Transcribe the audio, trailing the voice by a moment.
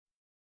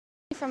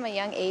from a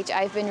young age,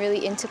 I've been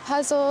really into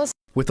puzzles.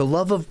 With a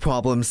love of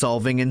problem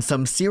solving and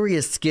some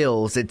serious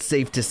skills, it's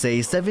safe to say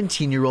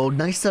 17-year-old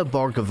Naysa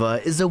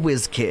Bhargava is a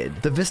whiz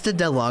kid. The Vista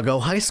del Lago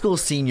high school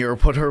senior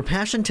put her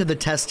passion to the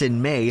test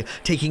in May,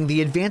 taking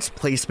the Advanced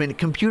Placement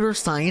Computer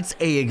Science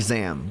A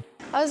exam.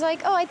 I was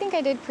like, oh, I think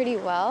I did pretty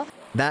well.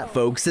 That,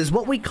 folks, is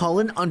what we call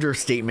an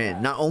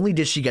understatement. Not only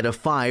did she get a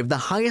 5, the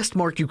highest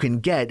mark you can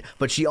get,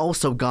 but she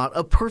also got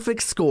a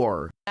perfect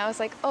score. I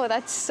was like, oh,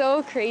 that's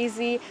so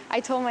crazy.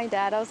 I told my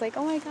dad, I was like,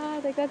 oh my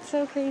God, like that's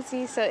so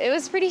crazy. So it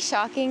was pretty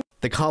shocking.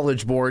 The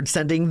College Board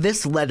sending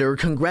this letter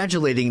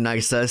congratulating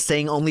Naysa,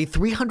 saying only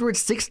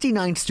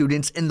 369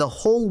 students in the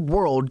whole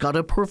world got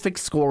a perfect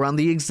score on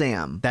the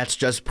exam. That's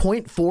just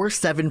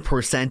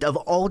 0.47% of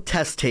all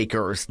test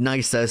takers.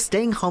 Naysa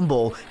staying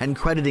humble and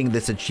crediting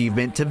this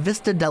achievement to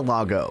Vista del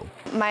Lago.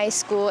 My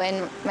school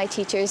and my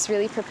teachers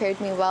really prepared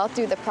me well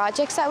through the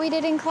projects that we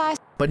did in class.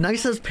 But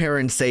Naysa's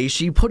parents say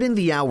she put in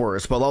the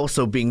hours while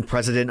also being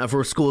president of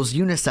her school's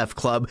UNICEF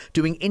club,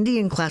 doing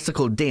Indian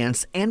classical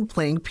dance and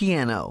playing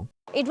piano.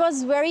 It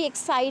was very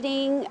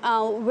exciting,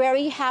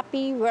 very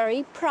happy,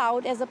 very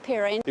proud as a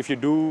parent. If you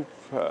do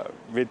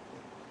with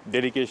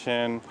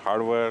dedication,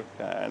 hard work,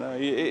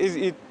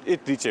 it's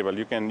reachable.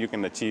 You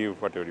can achieve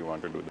whatever you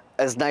want to do.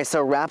 As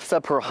Naysa wraps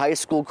up her high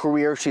school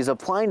career, she's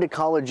applying to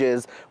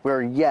colleges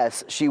where,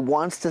 yes, she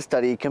wants to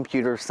study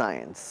computer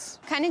science.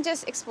 Kind of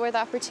just explore the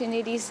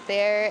opportunities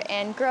there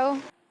and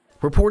grow.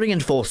 Reporting in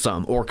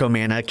Folsom,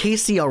 Orkomana,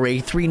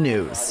 KCRA 3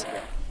 News.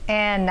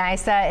 And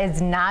Naysa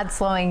is not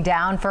slowing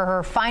down. For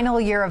her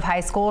final year of high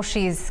school,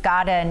 she's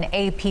got an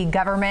AP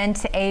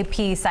Government,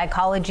 AP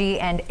Psychology,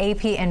 and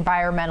AP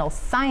Environmental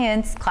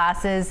Science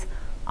classes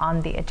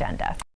on the agenda.